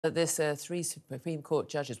This three Supreme Court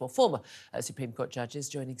judges, well, former Supreme Court judges,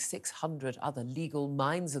 joining 600 other legal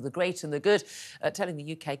minds of the great and the good, telling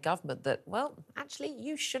the UK government that, well, actually,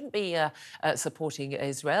 you shouldn't be supporting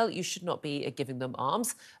Israel. You should not be giving them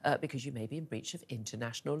arms because you may be in breach of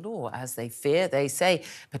international law, as they fear, they say,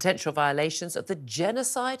 potential violations of the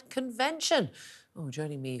Genocide Convention. Oh,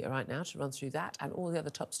 joining me right now to run through that and all the other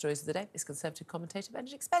top stories of the day is Conservative commentator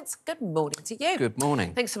Benjamin Spence. Good morning to you. Good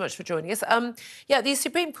morning. Thanks so much for joining us. Yeah, these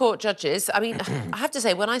Supreme Court judges, I mean, I have to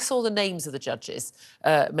say, when I saw the names of the judges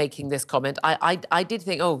making this comment, I did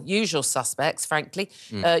think, oh, usual suspects, frankly.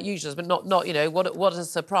 Usuals, but not you know, what a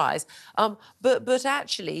surprise. But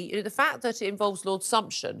actually, you know, the fact that it involves Lord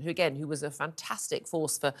Sumption, who was a fantastic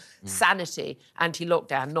force for sanity,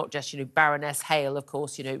 anti-lockdown, not just, you know, Baroness Hale, of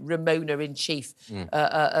course, you know, Ramona-in-Chief,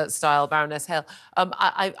 style Baroness Hale.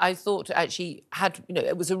 I thought actually had, you know,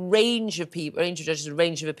 it was a range of people, a range of judges, a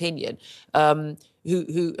range of opinion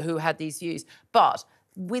who had these views. But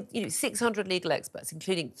with, you know, 600 legal experts,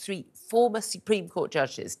 including 3 former Supreme Court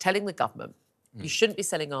judges, telling the government you shouldn't be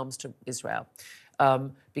selling arms to Israel.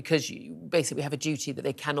 Because you basically have a duty that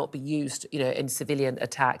they cannot be used, you know, in civilian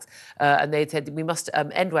attacks. And they said we must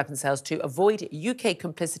end weapons sales to avoid UK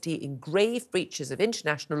complicity in grave breaches of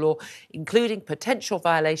international law, including potential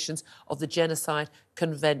violations of the Genocide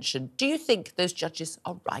Convention. Do you think those judges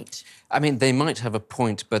are right? I mean, they might have a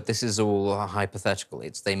point, but this is all hypothetical.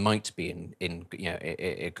 They might be in you know,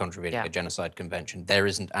 contravening a genocide convention. There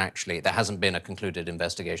hasn't been a concluded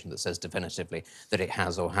investigation that says definitively that it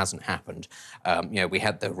has or hasn't happened. You know, we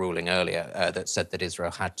had the ruling earlier that said that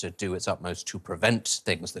Israel had to do its utmost to prevent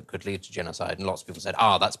things that could lead to genocide, and lots of people said,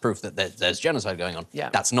 that's proof that there's genocide going on. Yeah.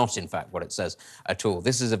 That's not, in fact, what it says at all.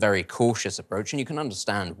 This is a very cautious approach, and you can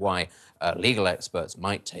understand why legal experts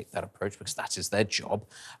might take that approach, because that is their job.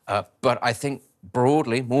 But I think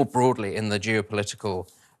more broadly in the geopolitical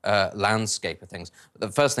landscape of things, the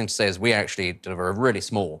first thing to say is we actually deliver a really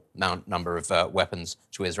small number of weapons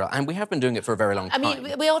to Israel, and we have been doing it for a very long time. I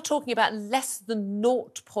mean, we are talking about less than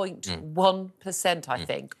 0.1%, I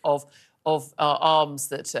think, of arms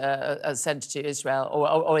that are sent to Israel,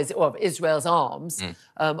 or Israel's arms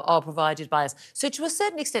are provided by us. So to a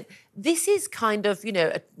certain extent, this is kind of, you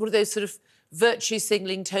know, one of those sort of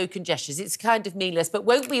virtue-signalling token gestures. It's kind of meaningless, but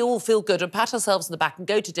won't we all feel good and pat ourselves on the back and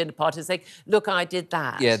go to dinner parties and say, look, I did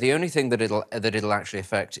that? Yeah, the only thing that it'll actually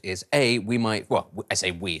affect is, we might, well, I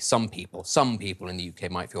say we, some people in the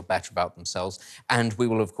UK might feel better about themselves, and we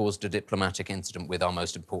will have caused a diplomatic incident with our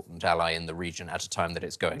most important ally in the region at a time that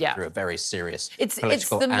it's going through a very serious political It's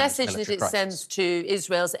the and message that it crisis. sends to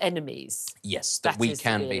Israel's enemies. Yes, that we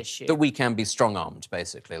can be strong-armed,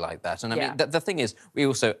 basically, like that. And I mean, the thing is, we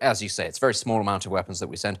also, as you say, it's a very small amount of weapons that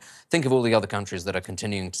we send. Think of all the other countries that are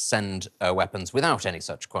continuing to send weapons without any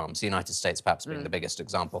such qualms, the United States perhaps being the biggest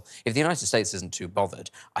example. If the United States isn't too bothered,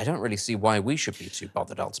 I don't really see why we should be too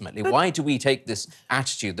bothered, ultimately. Why do we take this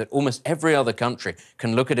attitude that almost every other country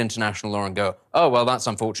can look at international law and go, oh, well, that's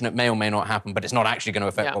unfortunate, may or may not happen, but it's not actually going to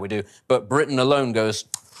affect what we do. But Britain alone goes,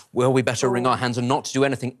 well, we better wring our hands and not do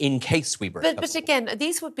anything in case we break. But again,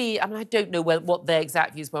 these would be, I mean, I don't know what their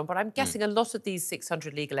exact views were, but I'm guessing a lot of these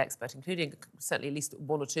 600 legal experts, including certainly at least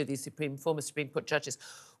 1 or 2 of these former Supreme Court judges,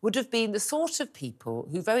 would have been the sort of people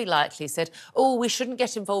who very likely said, oh, we shouldn't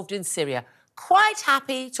get involved in Syria. Quite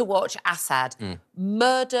happy to watch Assad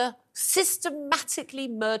systematically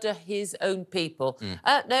murder his own people.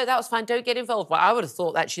 No, that was fine, don't get involved. Well, I would have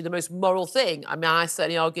thought actually the most moral thing, I mean, I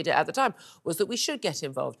certainly argued it at the time, was that we should get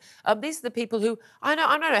involved. These are the people who, I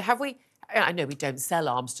know we don't sell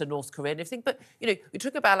arms to North Korea and everything, but, you know, we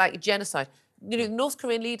talk about, like, genocide. You know, the North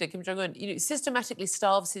Korean leader, Kim Jong-un, you know, systematically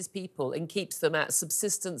starves his people and keeps them at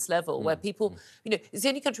subsistence level, where people, you know, it's the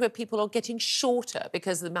only country where people are getting shorter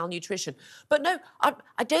because of the malnutrition. But no, I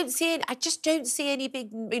just don't see any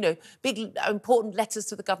big, you know, big important letters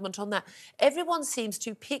to the government on that. Everyone seems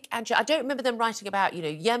to pick and choose. I don't remember them writing about, you know,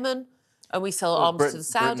 Yemen, and we sell arms to the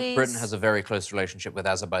Saudis. Britain has a very close relationship with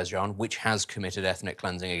Azerbaijan, which has committed ethnic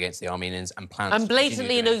cleansing against the Armenians and plans and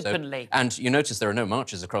blatantly and openly. So. And you notice there are no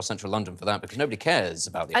marches across central London for that because nobody cares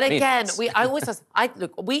about the Armenians. And again, I always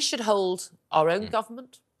look, we should hold our own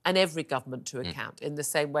government and every government to account in the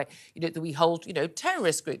same way, you know, that we hold, you know,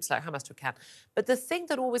 terrorist groups like Hamas to account. But the thing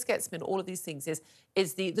that always gets me in all of these things is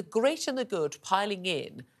the great and the good piling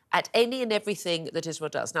in at any and everything that Israel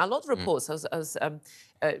does. Now, a lot of reports, some of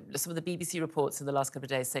the BBC reports in the last couple of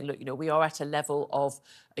days saying, look, you know, we are at a level of,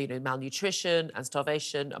 you know, malnutrition and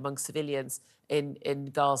starvation among civilians in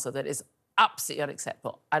Gaza that is absolutely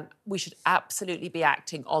unacceptable. And we should absolutely be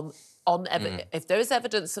acting on evidence. If there is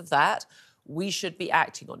evidence of that, we should be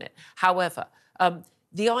acting on it. However,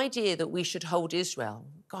 the idea that we should hold Israel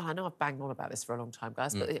God, I know I've banged on about this for a long time,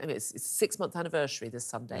 guys, but I mean, it's 6-month anniversary this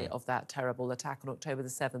Sunday of that terrible attack on October the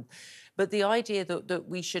 7th. But the idea that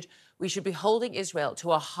we should be holding Israel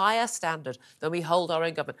to a higher standard than we hold our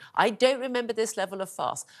own government. I don't remember this level of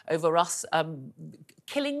farce over us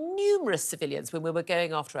killing numerous civilians when we were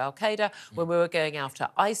going after Al-Qaeda, when we were going after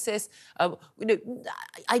ISIS.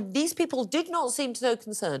 These people did not seem so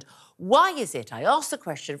concerned. Why is it, I ask the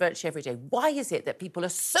question virtually every day, why is it that people are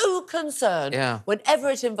so concerned whenever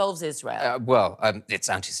it involves Israel? It's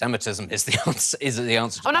anti-Semitism is the answer. Is the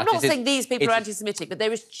answer to and that. I'm not saying these people are anti-Semitic, but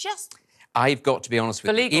there is just... I've got to be honest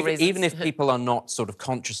with you, even if reasons. people are not sort of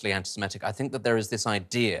consciously anti-Semitic, I think that there is this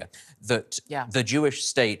idea that the Jewish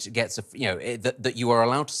state gets, that you are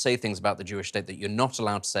allowed to say things about the Jewish state that you're not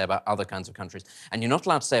allowed to say about other kinds of countries, and you're not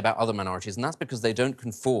allowed to say about other minorities, and that's because they don't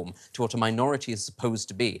conform to what a minority is supposed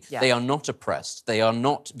to be. Yeah. They are not oppressed. They are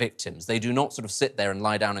not victims. They do not sort of sit there and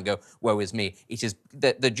lie down and go, woe is me. It is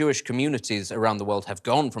the Jewish communities around the world have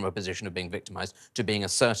gone from a position of being victimized to being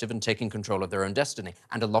assertive and taking control of their own destiny,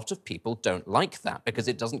 and a lot of people don't like that because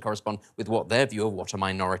it doesn't correspond with what their view of what a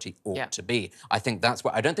minority ought to be. I think that's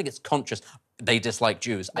what... I don't think it's conscious they dislike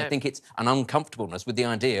Jews. No. I think it's an uncomfortableness with the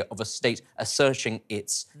idea of a state asserting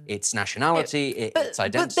its nationality, its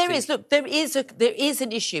identity. But there is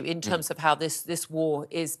an issue in terms of how this war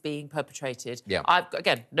is being perpetrated. Yeah. I've got,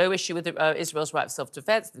 again, no issue with Israel's right of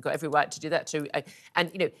self-defense. They've got every right to do that too.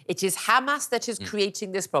 And it is Hamas that is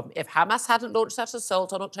creating this problem. If Hamas hadn't launched that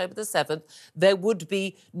assault on October the 7th, there would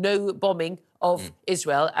be no bombing of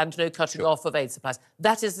Israel and no cutting off of aid supplies.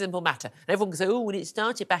 That is a simple matter. And everyone can say, oh, well, it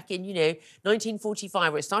started back in,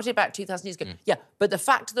 1945, or it started back 2,000 years ago. Yeah, but the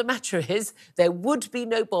fact of the matter is there would be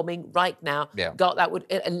no bombing right now. Yeah. That would,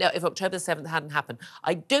 if October the 7th hadn't happened.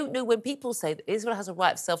 I don't know when people say that Israel has a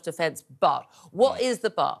right of self-defense, but what is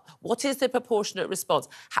the but? What is the proportionate response?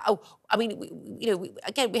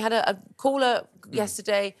 Again, we had a caller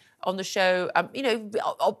yesterday on the show,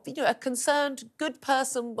 a concerned, good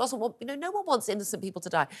person no one wants innocent people to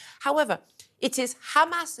die. However, it is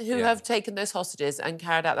Hamas who have taken those hostages and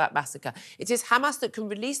carried out that massacre. It is Hamas that can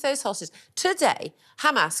release those hostages. Today,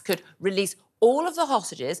 Hamas could release all of the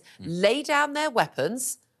hostages, lay down their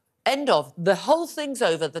weapons, end of. The whole thing's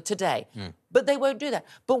over today. But they won't do that.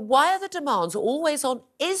 But why are the demands always on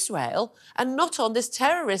Israel and not on this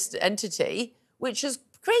terrorist entity which has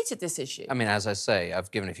created this issue? I mean, as I say,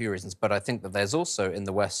 I've given a few reasons, but I think that there's also, in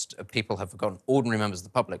the West, people have forgotten, ordinary members of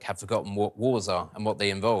the public have forgotten what wars are and what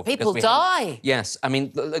they involve. People die. Yes. I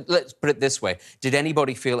mean, let's put it this way. Did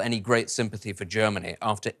anybody feel any great sympathy for Germany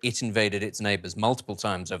after it invaded its neighbours multiple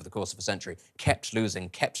times over the course of a century, kept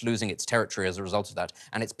losing its territory as a result of that,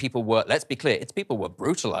 and its people were, let's be clear, its people were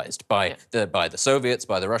brutalised by the Soviets,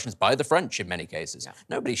 by the Russians, by the French in many cases. Yeah.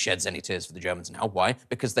 Nobody sheds any tears for the Germans now. Why?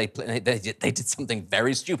 Because they did something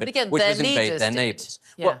very stupid, but again, which was invade their neighbours.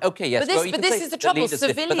 Yeah. Well, OK, yes. But this is the trouble.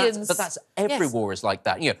 Civilians... But that's every war is like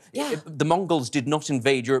that. The Mongols did not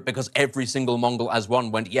invade Europe because every single Mongol as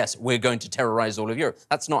one went, yes, we're going to terrorise all of Europe.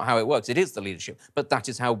 That's not how it works. It is the leadership, but that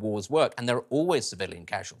is how wars work, and there are always civilian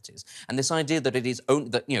casualties. And this idea that it is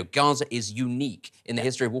Gaza is unique in the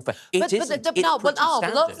history of warfare, it isn't. A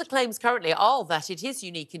lot of the claims currently are that it is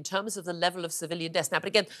unique in terms of the level of civilian deaths. Now, but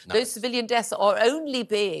again, those civilian deaths are only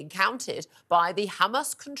being counted by the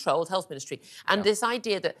Hamas-controlled health ministry. And this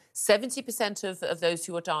idea that 70% of those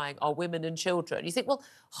who are dying are women and children. You think, well,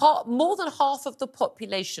 more than half of the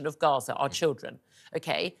population of Gaza are children,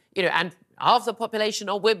 OK? And half the population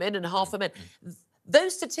are women and half are men.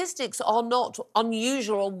 Those statistics are not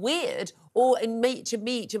unusual or weird or,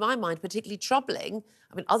 to my mind, particularly troubling.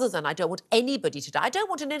 I mean, other than I don't want anybody to die. I don't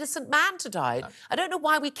want an innocent man to die. No. I don't know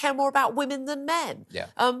why we care more about women than men. Yeah.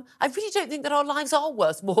 I really don't think that our lives are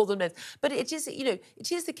worth more than men. But it is,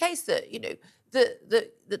 it is the case that,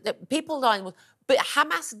 that people dying... But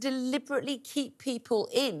Hamas deliberately keep people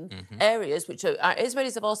in areas which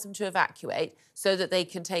Israelis have asked them to evacuate so that they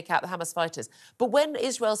can take out the Hamas fighters. But when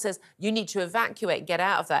Israel says you need to evacuate and get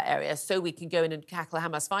out of that area so we can go in and tackle the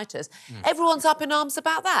Hamas fighters, everyone's up in arms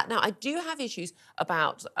about that. Now, I do have issues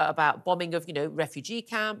about bombing of, refugee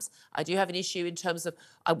camps. I do have an issue in terms of,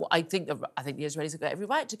 I think the Israelis have got every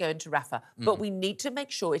right to go into Rafah, but we need to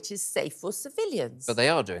make sure it is safe for civilians. But they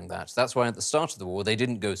are doing that. That's why at the start of the war, they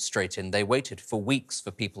didn't go straight in. They waited for weeks for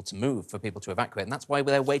people to move, for people to evacuate, and that's why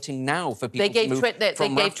they're waiting now for people to move from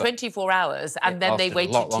Rafah. They gave 24 hours, and then they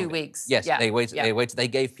waited 2 weeks. Yes, they waited. They waited. They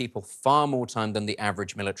gave people far more time than the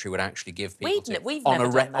average military would actually give people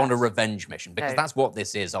on a revenge mission, because that's what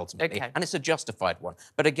this is ultimately, and it's a justified one.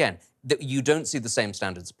 But again, you don't see the same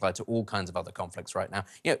standards applied to all kinds of other conflicts right now.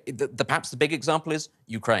 Perhaps the big example is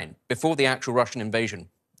Ukraine. Before the actual Russian invasion,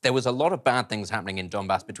 there was a lot of bad things happening in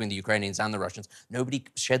Donbass between the Ukrainians and the Russians. Nobody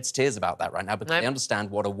sheds tears about that right now because they understand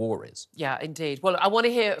what a war is. Yeah, indeed. Well, I want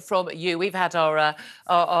to hear from you. We've had our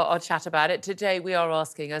chat about it. Today, we are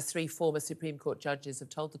asking, as 3 former Supreme Court judges have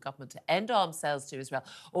told the government to end arms sales to Israel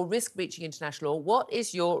or risk breaching international law, what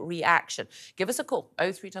is your reaction? Give us a call,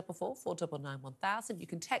 0344 499 1000. You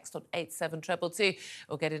can text on 87222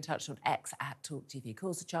 or get in touch on X at TalkTV.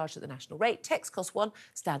 Calls are charged at the national rate. Text costs £1,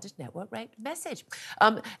 standard network rate message.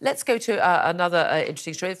 Let's go to another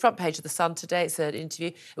interesting story. The front page of The Sun today, it's an interview.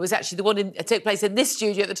 It was actually the one that took place in this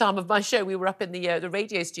studio at the time of my show. We were up in the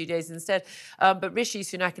radio studios instead. But Rishi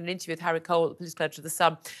Sunak, in an interview with Harry Cole, the political editor of The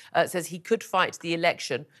Sun, says he could fight the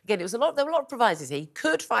election. Again, there were a lot of provisos here. He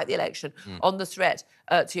could fight the election on the threat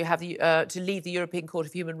to leave the European Court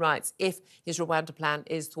of Human Rights if his Rwanda plan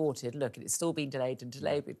is thwarted. Look, it's still been delayed and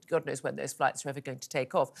delayed, but God knows when those flights are ever going to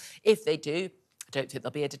take off. If they do, I don't think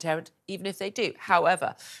there'll be a deterrent, even if they do.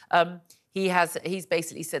 However, he's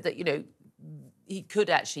basically said that, he could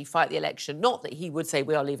actually fight the election. Not that he would say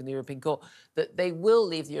we are leaving the European Court, that they will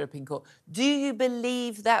leave the European Court. Do you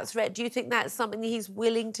believe that threat? Do you think that's something he's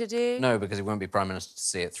willing to do? No, because he won't be Prime Minister to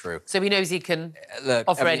see it through. So he knows he can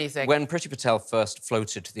offer anything. When Priti Patel first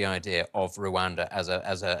floated the idea of Rwanda as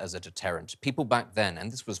a deterrent, people back then,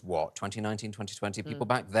 and this was what, 2019, 2020, people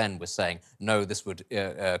back then were saying, no, this would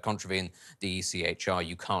contravene the ECHR,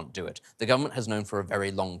 you can't do it. The government has known for a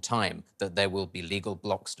very long time that there will be legal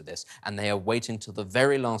blocks to this, and they are waiting till the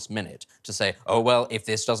very last minute to say, oh, well, if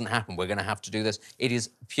this doesn't happen, we're going to have to do this. It is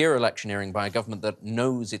pure electioneering by a government that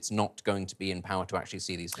knows it's not going to be in power to actually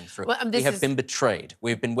see these things through. Well, we have been betrayed.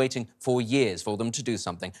 We've been waiting for years for them to do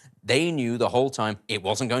something. They knew the whole time it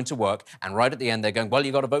wasn't going to work, and right at the end they're going, well,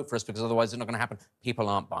 you've got to vote for us because otherwise it's not going to happen. People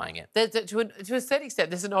aren't buying it. To a certain extent,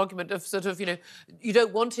 there's an argument of sort of, you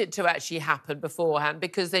don't want it to actually happen beforehand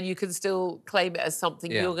because then you can still claim it as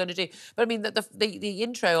something you're going to do. But I mean, the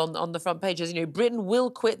intro on the front page is, Britain will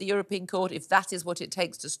quit the European Court if that is what it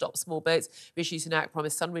takes to stop small boats. Rishi Sunak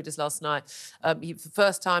promised Sun readers last night. For the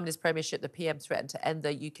first time in his premiership, the PM threatened to end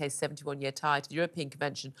the UK's 71-year tie to the European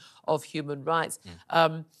Convention of Human Rights.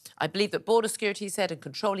 I believe that border security, he said, and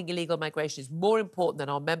controlling illegal migration is more important than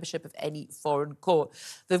our membership of any foreign court.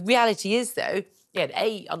 The reality is, though,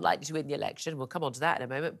 A, unlikely to win the election. We'll come on to that in a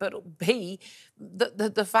moment. But B,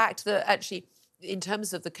 the fact that actually, in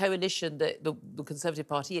terms of the coalition that the Conservative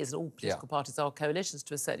Party is, and all political parties are coalitions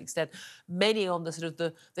to a certain extent, many on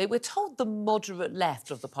the they were told the moderate left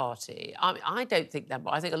of the party. I mean, I don't think that,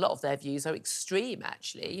 but I think a lot of their views are extreme,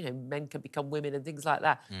 actually. Men can become women and things like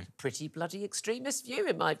that. Pretty bloody extremist view,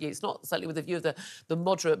 in my view. It's not certainly with the view of the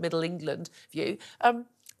moderate Middle England view.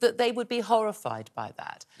 That they would be horrified by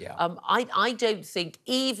that. I don't think,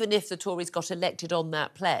 even if the Tories got elected on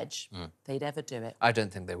that pledge, they'd ever do it. I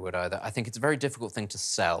don't think they would either. I think it's a very difficult thing to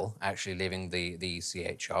sell, actually, leaving the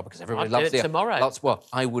ECHR, because everybody loves it tomorrow. Well,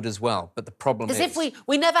 I would as well, but the problem is... As if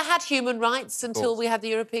we never had human rights until we had the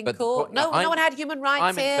European Court. No one had human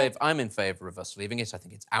rights here. I'm in favour of us leaving it. I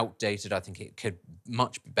think it's outdated. I think it could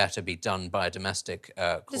much better be done by a domestic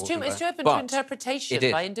court. It's too open to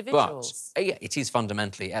interpretation by individuals. But, it is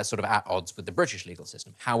fundamentally sort of at odds with the British legal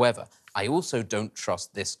system. However, I also don't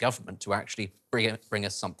trust this government to actually bring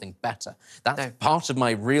us something better. That's part of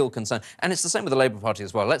my real concern. And it's the same with the Labour Party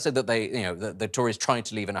as well. Let's say that the Tories tried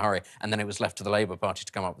to leave in a hurry and then it was left to the Labour Party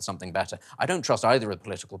to come up with something better. I don't trust either of the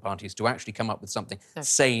political parties to actually come up with something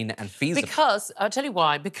sane and feasible. Because, I'll tell you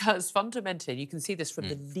why, because fundamentally, you can see this from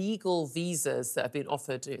the legal visas that have been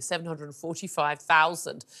offered,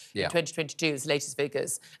 745,000 in 2022 is the latest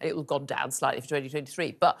figures, and it will have gone down slightly for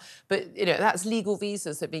 2023. But that's legal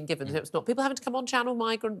visas that have been given. It's not people having to come on channel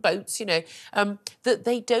migrant boats, that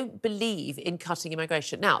they don't believe in cutting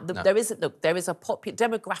immigration. Now, there is a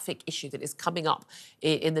demographic issue that is coming up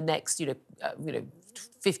in the next,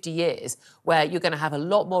 50 years, where you're going to have a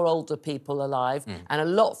lot more older people alive and a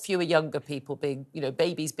lot fewer younger people being,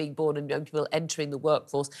 babies being born and young people entering the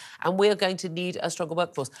workforce. And we're going to need a stronger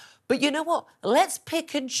workforce. But you know what? Let's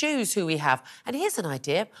pick and choose who we have. And here's an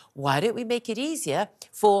idea. Why don't we make it easier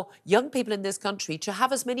for young people in this country to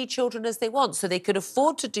have as many children as they want, so they can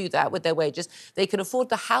afford to do that with their wages? They can afford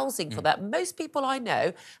the housing for that. Most people I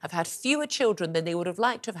know have had fewer children than they would have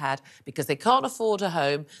liked to have had because they can't afford a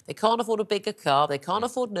home, they can't afford a bigger car, they can't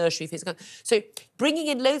afford nursery fees. So bringing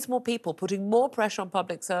in loads more people, putting more pressure on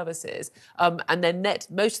public services, and then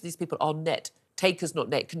most of these people are net takers, not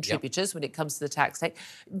net contributors when it comes to the tax take,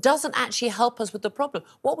 doesn't actually help us with the problem.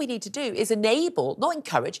 What we need to do is enable, not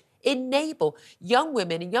encourage, enable young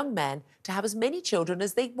women and young men to have as many children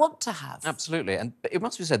as they want to have. Absolutely. And it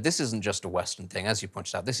must be said, this isn't just a Western thing, as you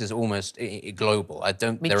pointed out. This is almost global. I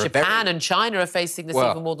mean, Japan and China are facing this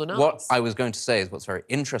even more than us. What I was going to say is what's very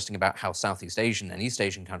interesting about how Southeast Asian and East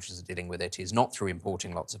Asian countries are dealing with it is not through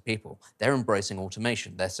importing lots of people. They're embracing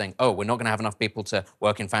automation. They're saying, oh, we're not going to have enough people to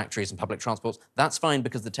work in factories and public transports. That's fine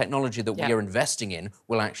because the technology that we are investing in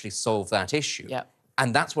will actually solve that issue.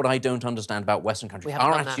 And that's what I don't understand about Western countries.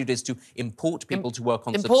 Our attitude is to import people to work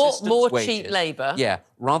on subsistence more wages. Cheap labour. Yeah,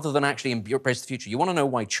 rather than actually embrace the future. You want to know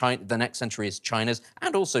why the next century is China's,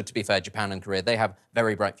 and also, to be fair, Japan and Korea. They have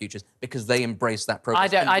very bright futures because they embrace that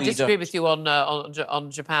progress. I disagree with you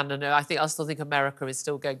on Japan, and I still think America is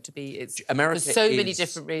still going to be. There's so many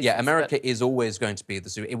different reasons. Yeah, America is always going to be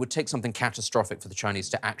the. It would take something catastrophic for the Chinese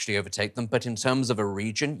to actually overtake them, but in terms of a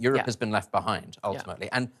region, Europe has been left behind ultimately,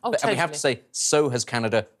 and we have to say so has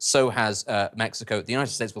Canada, so has Mexico. The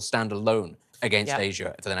United States will stand alone against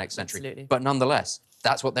Asia for the next century. Absolutely. But nonetheless,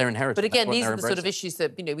 that's what they're inheriting. But again, these are the sort of issues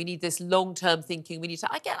that, we need this long-term thinking. We need to,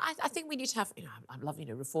 I think we need to have, I love,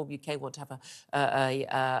 Reform UK want to have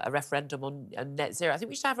a referendum on net zero. I think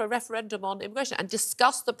we should have a referendum on immigration and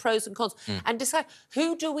discuss the pros and cons and decide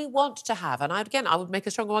who do we want to have. And I would make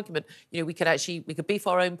a strong argument. We could beef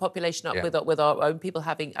our own population up with our own people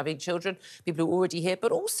having children, people who are already here,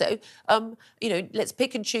 but also, let's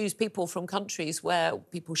pick and choose people from countries where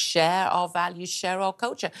people share our values, share our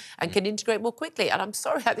culture, and can integrate more quickly. And I'm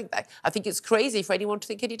sorry, I think it's crazy for anyone to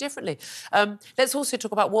think any differently. Let's also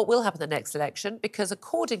talk about what will happen in the next election, because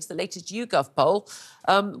according to the latest YouGov poll,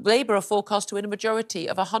 Labour are forecast to win a majority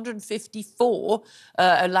of 154,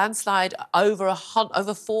 a landslide over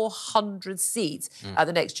 400 seats at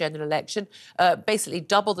the next general election, basically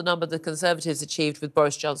double the number the Conservatives achieved with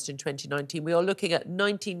Boris Johnson in 2019. We are looking at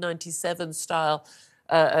 1997-style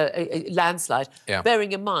landslide,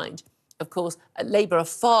 bearing in mind, of course, Labour are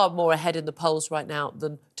far more ahead in the polls right now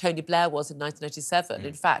than Tony Blair was in 1997.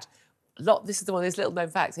 In fact, this is one of those little-known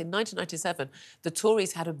facts. In 1997, the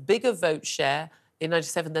Tories had a bigger vote share in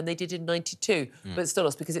 97 than they did in 92, but still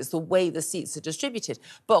lost because it's the way the seats are distributed.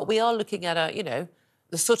 But we are looking at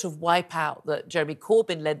the sort of wipeout that Jeremy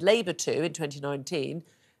Corbyn led Labour to in 2019,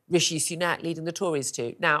 Rishi Sunak leading the Tories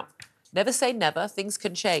to. Now, never say never, things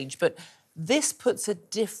can change, but this puts a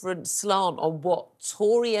different slant on what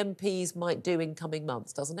Tory MPs might do in coming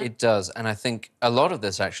months, doesn't it? It does, and I think a lot of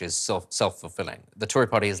this actually is self-fulfilling. The Tory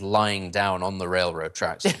party is lying down on the railroad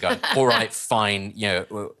tracks and going, all right, fine,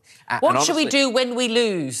 what should we do when we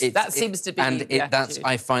lose? That seems to be the attitude.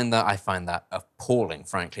 I find that appalling,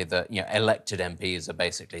 frankly, that elected MPs are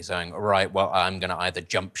basically saying, all right, well, I'm going to either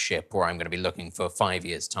jump ship or I'm going to be looking for 5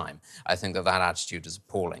 years' time. I think that attitude is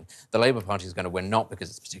appalling. The Labour Party is going to win not because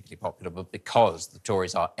it's particularly popular, but because the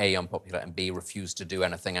Tories are A, unpopular, and B, refuse to do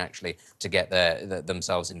anything actually to get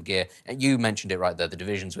themselves in gear. And you mentioned it right there, the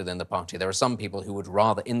divisions within the party. There are some people who would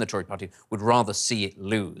rather, in the Tory party, would rather see it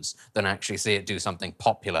lose than actually see it do something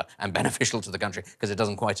popular and beneficial to the country, because it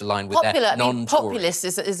doesn't quite align with their non-Tory. Populist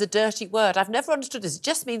is a dirty word. I've never understood this. It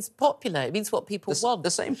just means popular. It means what people want.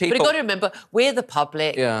 The same people. But you've got to remember, we're the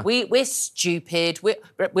public. We're stupid.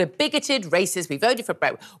 We're bigoted, racist. We voted for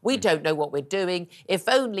Brexit. We don't know what we're doing. If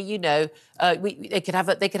only, they could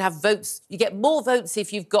have votes. You get more votes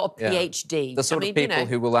if you've got a PhD. The sort of people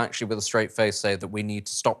who will actually, with a straight face, say that we need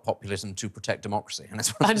to stop populism to protect democracy. And it's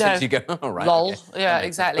one of those things you go, oh, right. Lol. Okay. Yeah,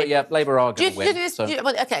 exactly. But yeah, Labour are going to win.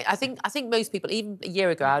 Okay, I think most people, even a year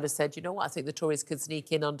ago, I would have said, you know what, I think the Tories could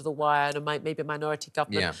sneak in under the wire and maybe a minority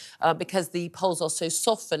government because the polls are so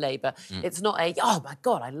soft for Labour. It's not oh, my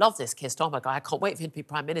God, I love this Keir Starmer guy. I can't wait for him to be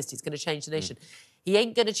Prime Minister. He's going to change the nation. He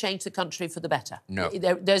ain't going to change the country for the better. No.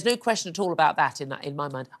 There's no question at all about that in my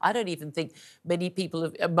mind. I don't even think many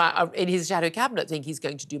people in his shadow cabinet think he's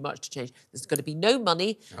going to do much to change. There's going to be no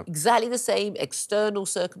money. Exactly the same external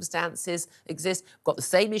circumstances exist. We've got the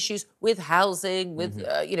same issues with housing, with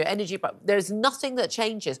energy. But there's nothing that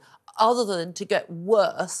changes other than to get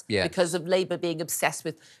worse because of Labour being obsessed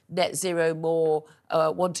with net zero more,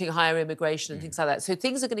 wanting higher immigration and things like that. So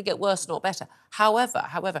things are going to get worse, not better.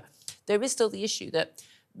 However, there is still the issue that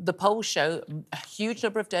the polls show a huge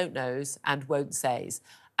number of don't knows and won't says,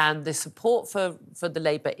 and the support for the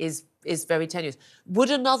Labour is very tenuous. Would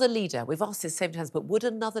another leader, we've asked this 7 times, but would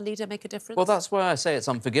another leader make a difference? Well, that's why I say it's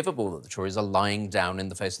unforgivable that the Tories are lying down in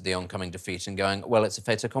the face of the oncoming defeat and going, well, it's a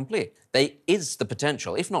fait accompli. There is the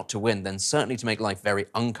potential, if not to win, then certainly to make life very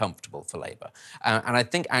uncomfortable for Labour. And I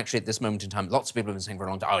think, actually, at this moment in time, lots of people have been saying for a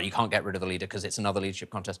long time, oh, you can't get rid of the leader because it's another leadership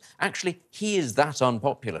contest. Actually, he is that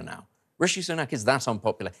unpopular now. Rishi Sunak is that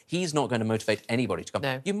unpopular. He's not going to motivate anybody to come.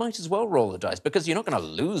 No. You might as well roll the dice, because you're not going to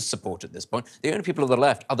lose support at this point. The only people that are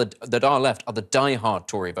left are the die-hard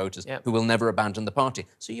Tory voters who will never abandon the party.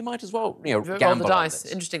 So you might as well, gamble roll the dice. on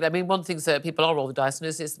this. Interesting. I mean, one thing that people are rolling the dice on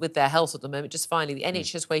is with their health at the moment. Just finally, the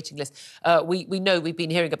NHS waiting list. We know we've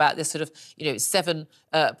been hearing about this sort of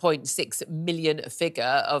 7.6 million figure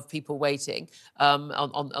of people waiting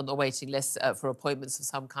on the waiting list for appointments of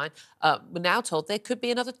some kind. We're now told there could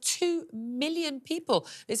be another 2 million people.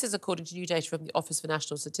 This is according to new data from the Office for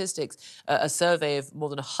National Statistics. A survey of more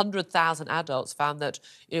than 100,000 adults found that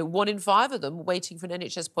 1 in 5 of them waiting for an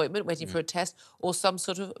NHS appointment, waiting for a test or some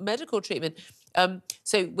sort of medical treatment.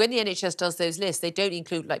 So when the NHS does those lists, they don't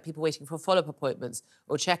include like people waiting for follow-up appointments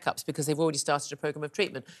or checkups because they've already started a programme of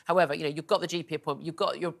treatment. However, you've got the GP appointment, you've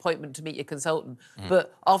got your appointment to meet your consultant,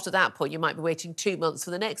 but after that point, you might be waiting 2 months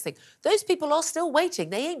for the next thing. Those people are still waiting.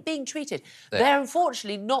 They ain't being treated. They're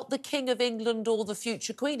unfortunately not the King of England or the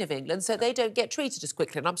future Queen of England, so they don't get treated as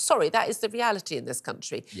quickly. And I'm sorry, that is the reality in this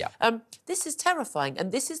country. Yeah. This is terrifying,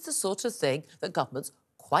 and this is the sort of thing that governments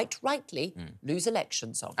quite rightly lose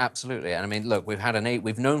elections on. Absolutely. And I mean, look, we've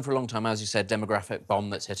known for a long time, as you said, demographic bomb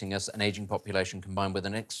that's hitting us, an ageing population combined with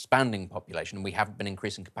an expanding population, and we haven't been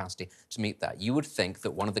increasing capacity to meet that. You would think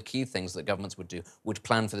that one of the key things that governments would do would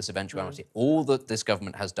plan for this eventuality. All that this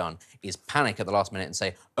government has done is panic at the last minute and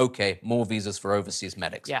say, OK, more visas for overseas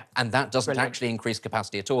medics. Yeah. And that doesn't actually increase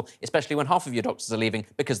capacity at all, especially when half of your doctors are leaving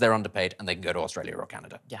because they're underpaid and they can go to Australia or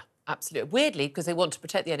Canada. Yeah. Absolutely. Weirdly, because they want to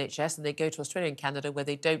protect the NHS and they go to Australia and Canada where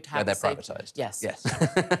they don't have... Where they're privatised. Yes. Yes.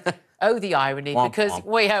 Oh, the irony, because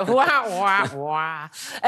we have... Wah, wah, wah.